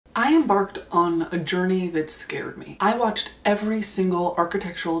I embarked on a journey that scared me. I watched every single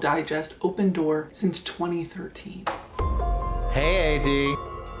Architectural Digest open door since 2013. Hey, AD.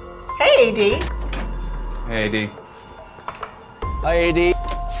 Hey, AD. Hey, AD. Hi, AD.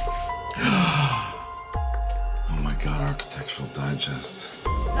 Oh my God, Architectural Digest.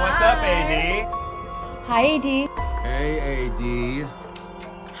 What's up, AD? Hi, AD. Hey, AD.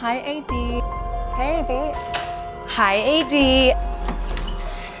 Hi, AD. Hey, AD. Hi, AD.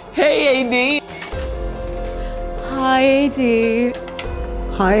 Hey, AD. Hi, AD.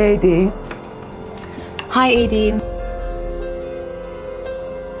 Hi, AD. Hi, AD.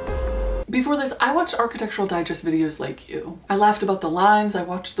 Before this, I watched Architectural Digest videos like you. I laughed about the limes, I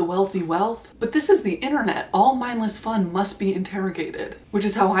watched the wealthy wealth, but this is the internet. All mindless fun must be interrogated, which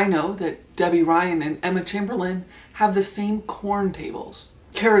is how I know that Debbie Ryan and Emma Chamberlain have the same corn tables.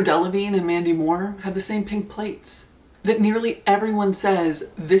 Cara Delevingne and Mandy Moore have the same pink plates. That nearly everyone says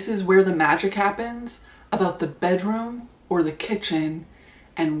this is where the magic happens about the bedroom or the kitchen,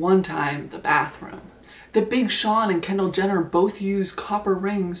 and one time the bathroom. That Big Sean and Kendall Jenner both use copper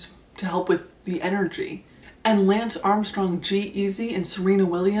rings to help with the energy. And Lance Armstrong, G-Eazy, and Serena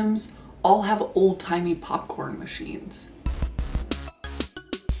Williams all have old-timey popcorn machines.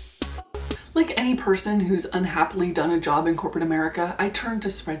 Like any person who's unhappily done a job in corporate America, I turned to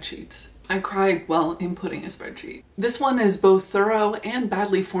spreadsheets. I cried while inputting a spreadsheet. This one is both thorough and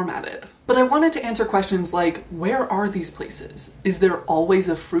badly formatted. But I wanted to answer questions like, where are these places? Is there always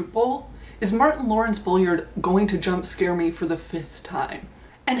a fruit bowl? Is Martin Lawrence Bulliard going to jump scare me for the 5th time?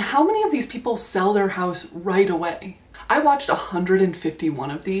 And how many of these people sell their house right away? I watched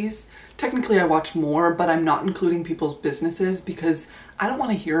 151 of these. Technically I watched more, but I'm not including people's businesses because I don't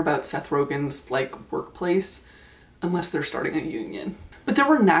want to hear about Seth Rogen's workplace unless they're starting a union. But there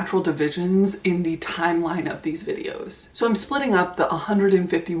were natural divisions in the timeline of these videos. So I'm splitting up the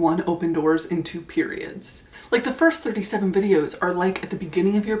 151 open doors into periods. Like the first 37 videos are like at the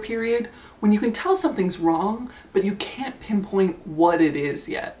beginning of your period when you can tell something's wrong, but you can't pinpoint what it is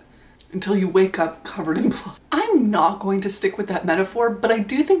yet until you wake up covered in blood. I'm not going to stick with that metaphor, but I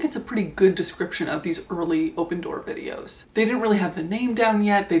do think it's a pretty good description of these early open door videos. They didn't really have the name down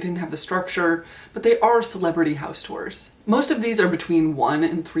yet, they didn't have the structure, but they are celebrity house tours. Most of these are between 1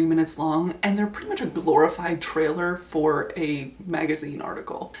 and 3 minutes long, and they're pretty much a glorified trailer for a magazine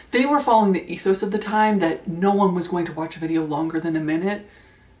article. They were following the ethos of the time that no one was going to watch a video longer than a minute.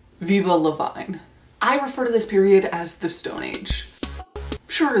 Viva la vine. I refer to this period as the Stone Age.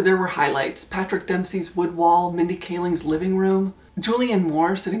 Sure, there were highlights. Patrick Dempsey's wood wall, Mindy Kaling's living room, Julianne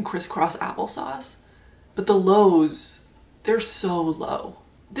Moore sitting crisscross applesauce. But the lows, they're so low.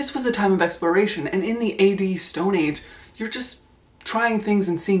 This was a time of exploration, and in the AD Stone Age, you're just trying things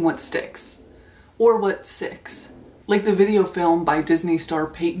and seeing what sticks. Or what sicks. Like the video film by Disney star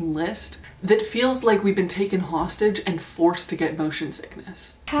Peyton List that feels like we've been taken hostage and forced to get motion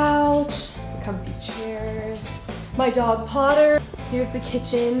sickness. Couch, comfy chairs, my dog Potter. Here's the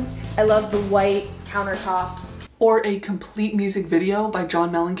kitchen. I love the white countertops. Or a complete music video by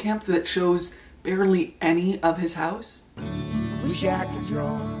John Mellencamp that shows barely any of his house. Wish I could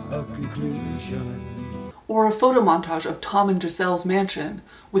draw a conclusion. Or a photo montage of Tom and Giselle's mansion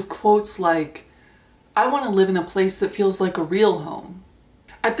with quotes like, "I want to live in a place that feels like a real home."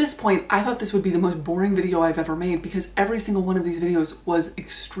 At this point, I thought this would be the most boring video I've ever made because every single one of these videos was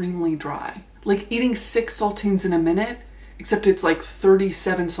extremely dry. Like eating 6 saltines in a minute, except it's like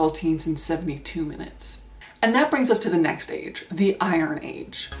 37 saltines in 72 minutes. And that brings us to the next age, the Iron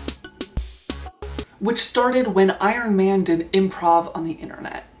Age, which started when Iron Man did improv on the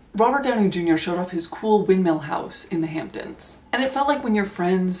internet. Robert Downey Jr. showed off his cool windmill house in the Hamptons. And it felt like when your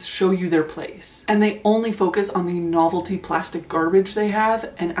friends show you their place, and they only focus on the novelty plastic garbage they have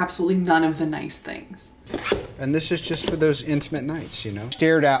and absolutely none of the nice things. And this is just for those intimate nights, you know?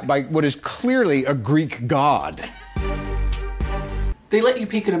 Stared at by what is clearly a Greek god. They let you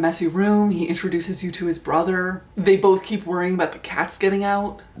peek at a messy room, he introduces you to his brother. They both keep worrying about the cats getting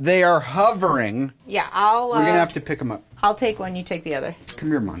out. They are hovering. Yeah, We're gonna have to pick them up. I'll take one, you take the other. Come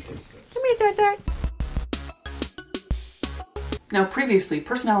here, Monty. Come here, Dad. Now previously,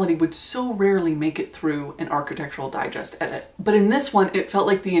 personality would so rarely make it through an Architectural Digest edit. But in this one, it felt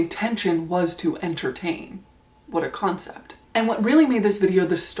like the intention was to entertain. What a concept. And what really made this video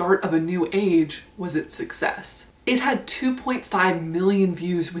the start of a new age was its success. It had 2.5 million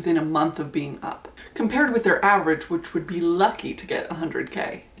views within a month of being up, compared with their average, which would be lucky to get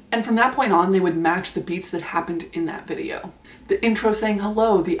 100K. And from that point on, they would match the beats that happened in that video. The intro saying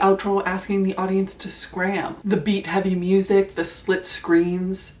hello, the outro asking the audience to scram, the beat-heavy music, the split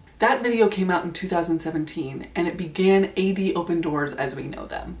screens. That video came out in 2017, and it began AD open doors as we know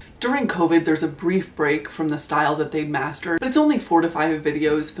them. During COVID, there's a brief break from the style that they'd mastered, but it's only 4 to 5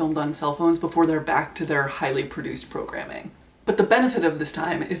 videos filmed on cell phones before they're back to their highly produced programming. But the benefit of this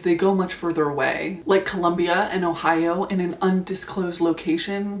time is they go much further away, like Colombia and Ohio, in an undisclosed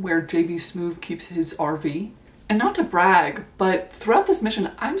location where JB Smoove keeps his RV. And not to brag, but throughout this mission,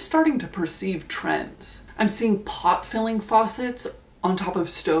 I'm starting to perceive trends. I'm seeing pot-filling faucets on top of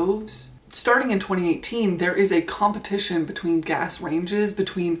stoves. Starting in 2018, there is a competition between gas ranges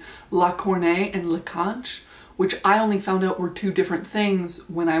between La Cornée and Le Canche, which I only found out were 2 different things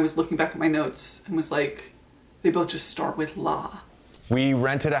when I was looking back at my notes and was like, they both just start with La. We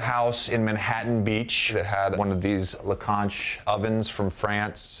rented a house in Manhattan Beach that had one of these Le Canche ovens from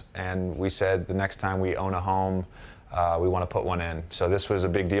France, and we said the next time we own a home, we want to put one in. So this was a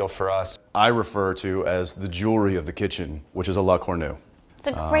big deal for us. I refer to as the jewelry of the kitchen, which is a La Cornée. It's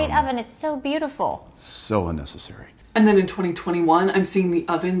a great oven. It's so beautiful. So unnecessary. And then in 2021, I'm seeing the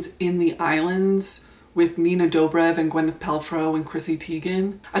ovens in the islands with Nina Dobrev and Gwyneth Paltrow and Chrissy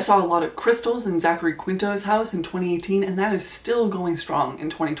Teigen. I saw a lot of crystals in Zachary Quinto's house in 2018, and that is still going strong in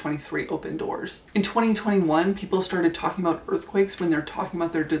 2023 open doors. In 2021, people started talking about earthquakes when they're talking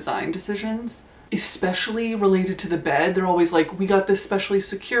about their design decisions, especially related to the bed. They're always like, we got this specially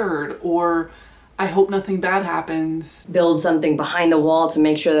secured, or I hope nothing bad happens. Build something behind the wall to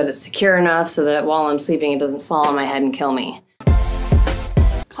make sure that it's secure enough so that while I'm sleeping it doesn't fall on my head and kill me.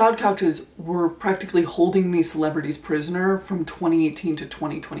 Cloud couches were practically holding these celebrities prisoner from 2018 to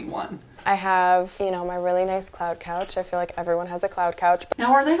 2021. I have, my really nice cloud couch. I feel like everyone has a cloud couch.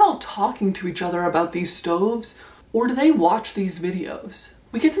 Now, are they all talking to each other about these stoves, or do they watch these videos?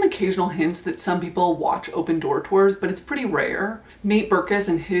 We get some occasional hints that some people watch open door tours, but it's pretty rare. Nate Berkus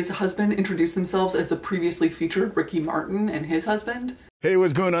and his husband introduced themselves as the previously featured Ricky Martin and his husband. Hey,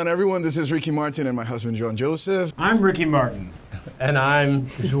 what's going on, everyone? This is Ricky Martin and my husband, Joan Joseph. I'm Ricky Martin. And I'm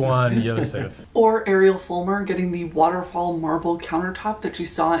Joan Joseph. Or Ariel Fulmer getting the waterfall marble countertop that she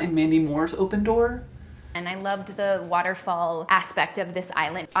saw in Mandy Moore's open door. And I loved the waterfall aspect of this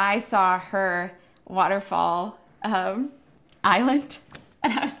island. I saw her waterfall island,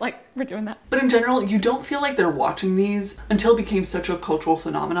 and I was like, we're doing that. But in general, you don't feel like they're watching these until it became such a cultural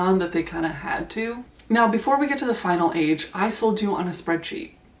phenomenon that they kind of had to. Now, before we get to the final age, I sold you on a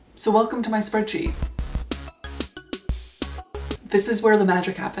spreadsheet. So welcome to my spreadsheet. This is where the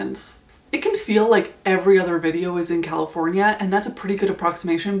magic happens. It can feel like every other video is in California, and that's a pretty good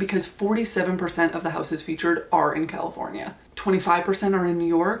approximation because 47% of the houses featured are in California. 25% are in New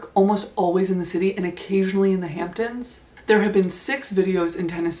York, almost always in the city, and occasionally in the Hamptons. There have been 6 videos in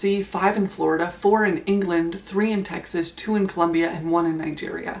Tennessee, 5 in Florida, 4 in England, 3 in Texas, 2 in Colombia, and 1 in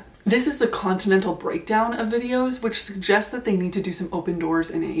Nigeria. This is the continental breakdown of videos, which suggests that they need to do some open doors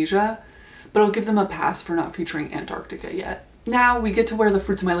in Asia, but I'll give them a pass for not featuring Antarctica yet. Now we get to where the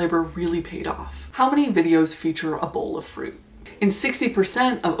fruits of my labor really paid off. How many videos feature a bowl of fruit? In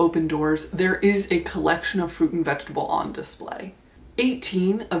 60% of open doors, there is a collection of fruit and vegetable on display.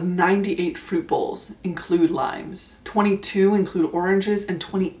 18 of 98 fruit bowls include limes, 22 include oranges, and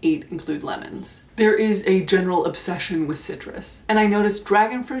 28 include lemons. There is a general obsession with citrus, and I noticed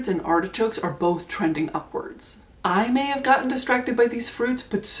dragon fruits and artichokes are both trending upwards. I may have gotten distracted by these fruits,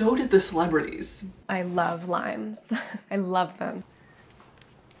 but so did the celebrities. I love limes. I love them.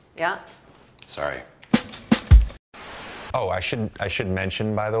 Yeah. Sorry. Oh, I should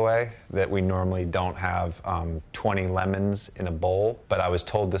mention, by the way, that we normally don't have 20 lemons in a bowl, but I was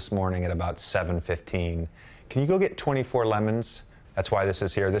told this morning at about 7:15, can you go get 24 lemons? That's why this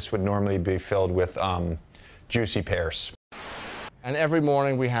is here. This would normally be filled with juicy pears. And every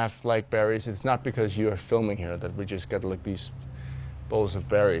morning we have like berries. It's not because you are filming here that we just get like these bowls of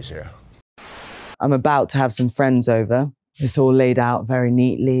berries here. I'm about to have some friends over. It's all laid out very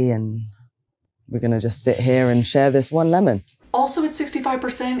neatly and we're gonna just sit here and share this one lemon. Also at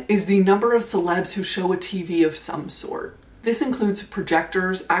 65% is the number of celebs who show a TV of some sort. This includes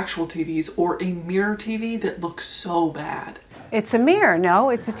projectors, actual TVs, or a mirror TV that looks so bad. It's a mirror.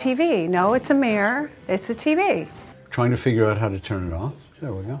 No, it's a TV. No, it's a mirror. It's a TV. Trying to figure out how to turn it off.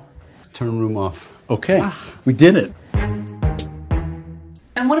 There we go. Turn room off. Okay, we did it.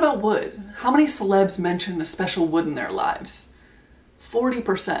 And what about wood? How many celebs mention a special wood in their lives?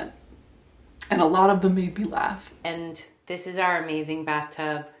 40%. And a lot of them made me laugh. And this is our amazing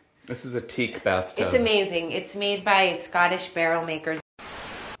bathtub. This is a teak bathtub. It's amazing. It's made by Scottish barrel makers.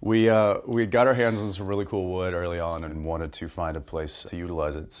 We got our hands on some really cool wood early on and wanted to find a place to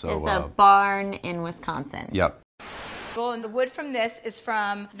utilize it. So it's a barn in Wisconsin. Yep. And the wood from this is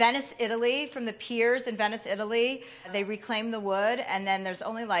from Venice, Italy, from the piers in Venice, Italy. They reclaim the wood, and then there's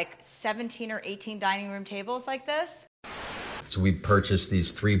only like 17 or 18 dining room tables like this. So we purchased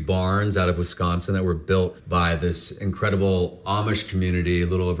these 3 barns out of Wisconsin that were built by this incredible Amish community a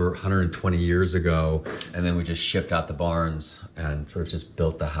little over 120 years ago. And then we just shipped out the barns and sort of just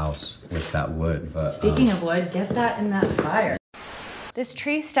built the house with that wood. But, Speaking of wood, get that in that fire. This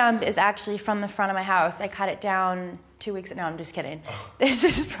tree stump is actually from the front of my house. I cut it down 2 weeks ago. No, I'm just kidding. This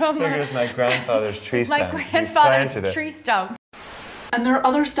is from I think it was my grandfather's tree stump. My grandfather's tree stump. And there are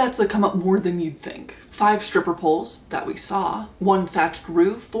other stats that come up more than you'd think. 5 stripper poles that we saw, 1 thatched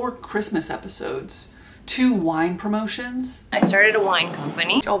roof, 4 Christmas episodes, 2 wine promotions. I started a wine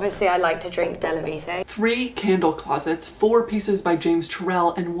company. Obviously, I like to drink Della Vita. 3 candle closets, 4 pieces by James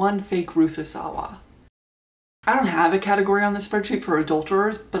Turrell, and 1 fake Ruth Asawa. I don't have a category on this spreadsheet for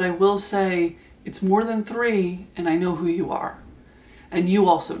adulterers, but I will say it's more than 3, and I know who you are. And you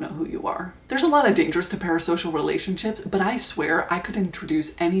also know who you are. There's a lot of dangers to parasocial relationships, but I swear I could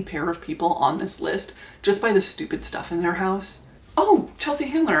introduce any pair of people on this list just by the stupid stuff in their house. Oh, Chelsea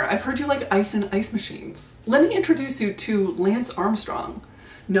Handler, I've heard you like ice and ice machines. Let me introduce you to Lance Armstrong.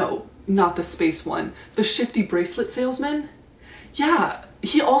 No, not the space one. The shifty bracelet salesman? Yeah,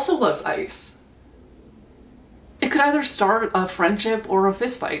 he also loves ice. It could either start a friendship or a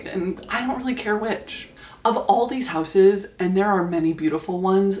fistfight, and I don't really care which. Of all these houses, and there are many beautiful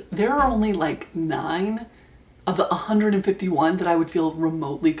ones, there are only like 9 of the 151 that I would feel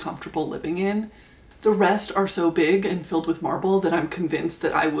remotely comfortable living in. The rest are so big and filled with marble that I'm convinced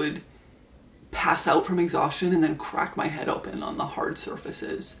that I would pass out from exhaustion and then crack my head open on the hard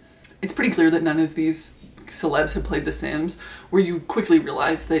surfaces. It's pretty clear that none of these celebs have played The Sims, where you quickly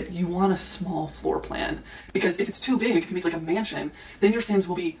realize that you want a small floor plan, because if it's too big, if you make like a mansion, then your Sims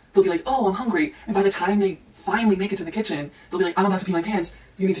they'll be like, oh, I'm hungry, and by the time they finally make it to the kitchen, they'll be like, I'm about to pee my pants.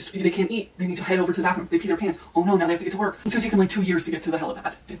 They can't eat. They need to head over to the bathroom. They pee their pants. Oh no, now they have to get to work. It's gonna take them like 2 years to get to the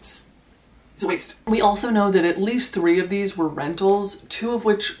helipad. It's a waste. We also know that at least 3 of these were rentals, 2 of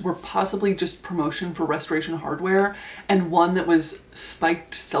which were possibly just promotion for restoration hardware, and 1 that was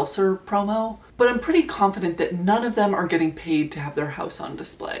spiked seltzer promo. But I'm pretty confident that none of them are getting paid to have their house on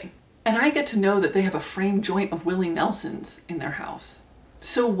display. And I get to know that they have a framed joint of Willie Nelson's in their house.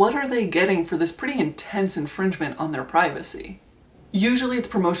 So what are they getting for this pretty intense infringement on their privacy? Usually it's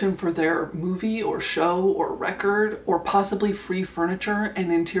promotion for their movie or show or record, or possibly free furniture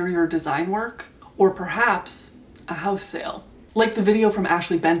and interior design work, or perhaps a house sale. Like the video from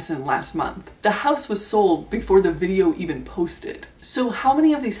Ashley Benson last month. The house was sold before the video even posted. So how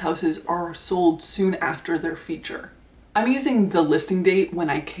many of these houses are sold soon after their feature? I'm using the listing date when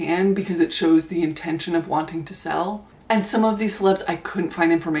I can because it shows the intention of wanting to sell. And some of these celebs I couldn't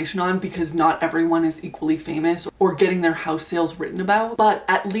find information on because not everyone is equally famous or getting their house sales written about, but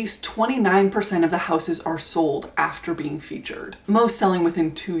at least 29% of the houses are sold after being featured, most selling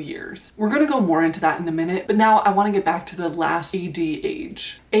within 2 years. We're gonna go more into that in a minute, but now I wanna get back to the last AD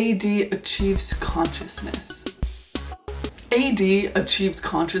age. AD achieves consciousness. AD achieves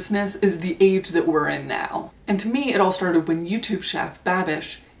consciousness is the age that we're in now. And to me, it all started when YouTube chef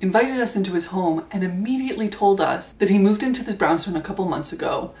Babish invited us into his home and immediately told us that he moved into this brownstone a couple months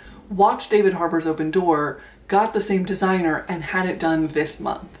ago, watched David Harbour's Open Door, got the same designer, and had it done this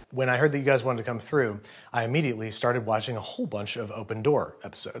month. When I heard that you guys wanted to come through, I immediately started watching a whole bunch of Open Door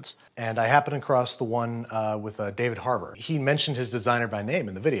episodes. And I happened across the one with David Harbour. He mentioned his designer by name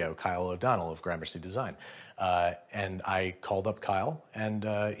in the video, Kyle O'Donnell of Gramercy Design. And I called up Kyle, and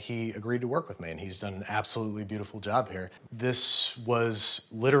he agreed to work with me, and he's done an absolutely beautiful job here. This was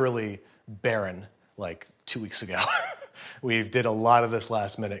literally barren like 2 weeks ago. We did a lot of this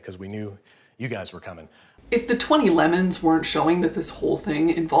last minute because we knew you guys were coming. If the 20 Lemons weren't showing that this whole thing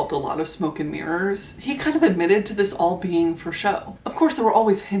involved a lot of smoke and mirrors, he kind of admitted to this all being for show. Of course, there were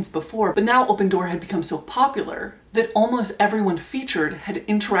always hints before, but now Open Door had become so popular that almost everyone featured had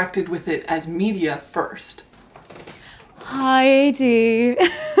interacted with it as media first. Hi, AD.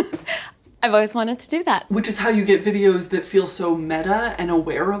 I've always wanted to do that. Which is how you get videos that feel so meta and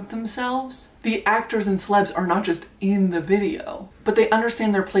aware of themselves. The actors and celebs are not just in the video, but they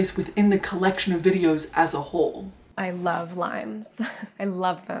understand their place within the collection of videos as a whole. I love limes. I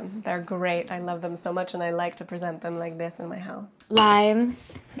love them. They're great. I love them so much, and I like to present them like this in my house.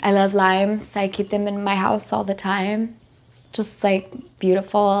 Limes. I love limes. I keep them in my house all the time. Just like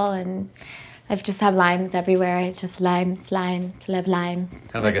beautiful, and I just have limes everywhere. Just limes, limes, love limes.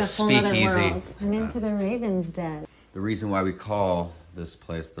 Kind of like a speakeasy. I'm into the Raven's Den. The reason why we call this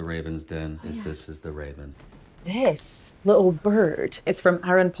place the Raven's Den is this is the Raven. This little bird is from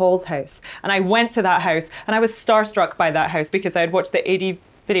Aaron Paul's house. And I went to that house and I was starstruck by that house because I had watched the AD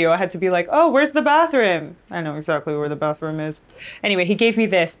video. I had to be like, oh, where's the bathroom? I know exactly where the bathroom is. Anyway, he gave me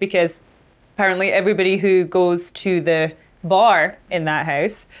this because apparently everybody who goes to the bar in that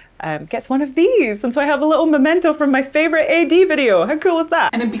house gets one of these. And so I have a little memento from my favorite AD video. How cool is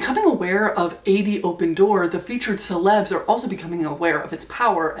that? And in becoming aware of AD Open Door, the featured celebs are also becoming aware of its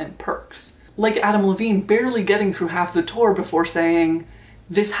power and perks. Like Adam Levine barely getting through half the tour before saying,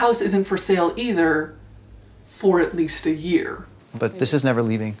 this house isn't for sale either for at least a year. But this is never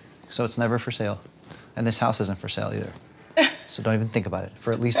leaving, so it's never for sale. And this house isn't for sale either. So don't even think about it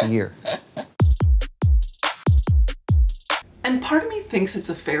for at least a year. And part of me thinks it's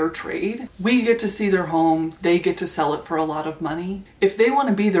a fair trade. We get to see their home, they get to sell it for a lot of money. If they want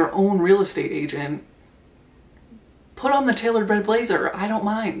to be their own real estate agent, put on the tailored red blazer, I don't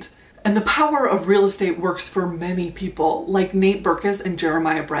mind. And the power of real estate works for many people, like Nate Berkus and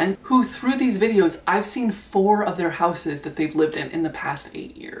Jeremiah Brent, who through these videos, I've seen 4 of their houses that they've lived in the past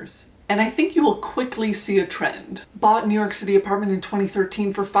 8 years. And I think you will quickly see a trend. Bought New York City apartment in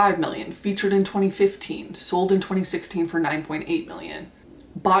 2013 for $5 million, featured in 2015, sold in 2016 for $9.8 million.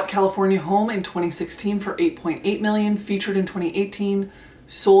 Bought California home in 2016 for $8.8 million, featured in 2018,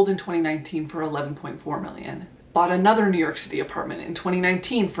 sold in 2019 for $11.4 million. Bought another New York City apartment in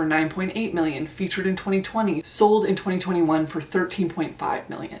 2019 for $9.8 million, featured in 2020, sold in 2021 for $13.5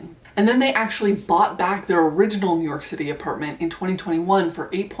 million. And then they actually bought back their original New York City apartment in 2021 for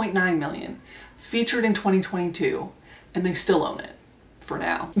 $8.9 million, featured in 2022, and they still own it for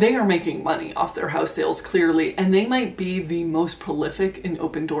now. They are making money off their house sales clearly, and they might be the most prolific in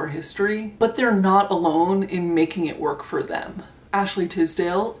Open Door history, but they're not alone in making it work for them. Ashley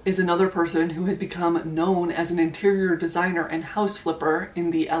Tisdale is another person who has become known as an interior designer and house flipper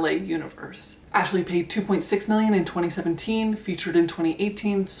in the LA universe. Ashley paid $2.6 million in 2017, featured in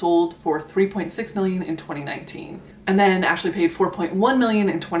 2018, sold for $3.6 million in 2019. And then Ashley paid $4.1 million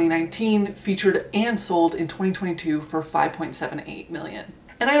in 2019, featured and sold in 2022 for $5.78 million.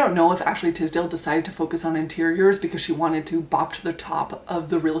 And I don't know if Ashley Tisdale decided to focus on interiors because she wanted to bop to the top of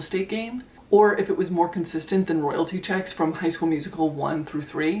the real estate game, or if it was more consistent than royalty checks from High School Musical 1 through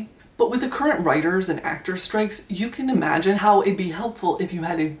 3. But with the current writers and actors strikes, you can imagine how it'd be helpful if you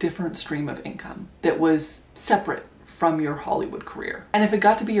had a different stream of income that was separate from your Hollywood career. And if it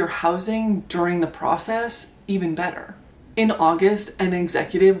got to be your housing during the process, even better. In August, an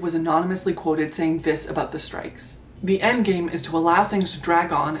executive was anonymously quoted saying this about the strikes: "The end game is to allow things to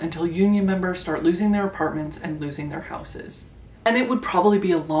drag on until union members start losing their apartments and losing their houses." And it would probably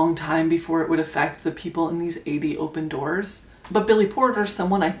be a long time before it would affect the people in these AD Open Doors. But Billy Porter,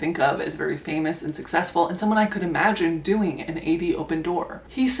 someone I think of as very famous and successful, and someone I could imagine doing an AD Open Door.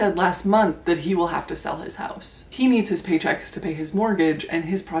 He said last month that he will have to sell his house. He needs his paychecks to pay his mortgage, and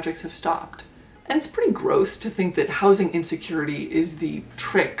his projects have stopped. And it's pretty gross to think that housing insecurity is the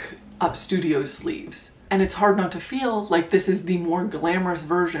trick up studios' sleeves. And it's hard not to feel like this is the more glamorous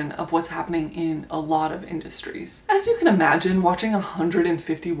version of what's happening in a lot of industries. As you can imagine, watching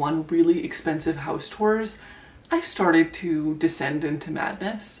 151 really expensive house tours, I started to descend into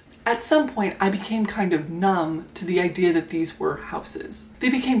madness. At some point, I became kind of numb to the idea that these were houses. They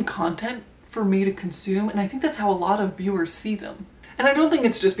became content for me to consume, and I think that's how a lot of viewers see them. And I don't think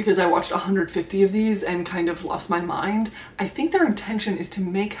it's just because I watched 150 of these and kind of lost my mind. I think their intention is to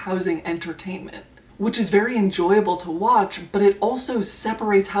make housing entertainment, which is very enjoyable to watch, but it also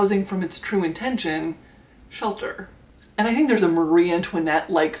separates housing from its true intention, shelter. And I think there's a Marie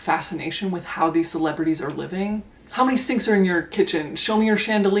Antoinette-like fascination with how these celebrities are living. How many sinks are in your kitchen? Show me your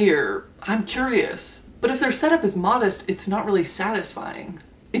chandelier. I'm curious. But if their setup is modest, it's not really satisfying.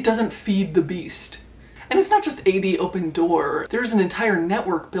 It doesn't feed the beast. And it's not just AD Open Door. There's an entire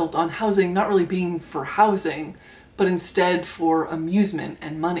network built on housing not really being for housing, but instead for amusement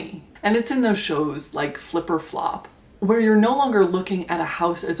and money. And it's in those shows like Flip or Flop, where you're no longer looking at a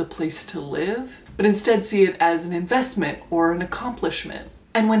house as a place to live, but instead see it as an investment or an accomplishment.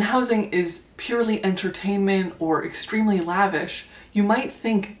 And when housing is purely entertainment or extremely lavish, you might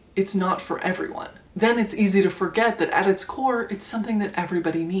think it's not for everyone. Then it's easy to forget that at its core, it's something that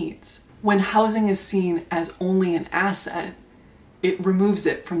everybody needs. When housing is seen as only an asset, it removes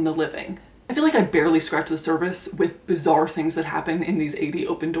it from the living. I feel like I barely scratched the surface with bizarre things that happen in these AD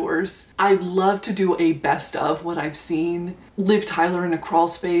Open Doors. I'd love to do a best of what I've seen. Liv Tyler in a crawl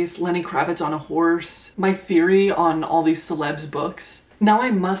space, Lenny Kravitz on a horse, my theory on all these celebs' books. Now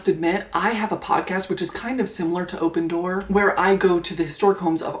I must admit, I have a podcast which is kind of similar to Open Door, where I go to the historic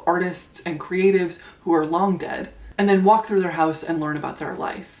homes of artists and creatives who are long dead, and then walk through their house and learn about their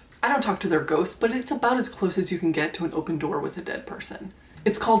life. I don't talk to their ghosts, but it's about as close as you can get to an open door with a dead person.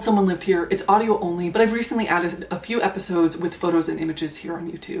 It's called Someone Lived Here. It's audio only, but I've recently added a few episodes with photos and images here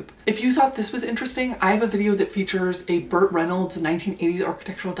on YouTube. If you thought this was interesting, I have a video that features a Burt Reynolds 1980s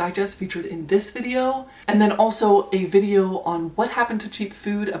architectural digest featured in this video, and then also a video on what happened to cheap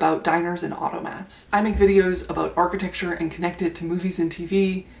food about diners and automats. I make videos about architecture and connect it to movies and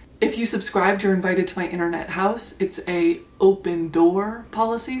TV. If you subscribed, you're invited to my internet house. It's a open door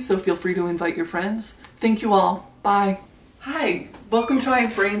policy, so feel free to invite your friends. Thank you all. Bye. Hi, welcome to my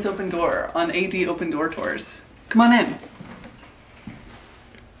Brains Open Door on AD Open Door Tours. Come on in.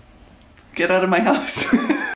 Get out of my house.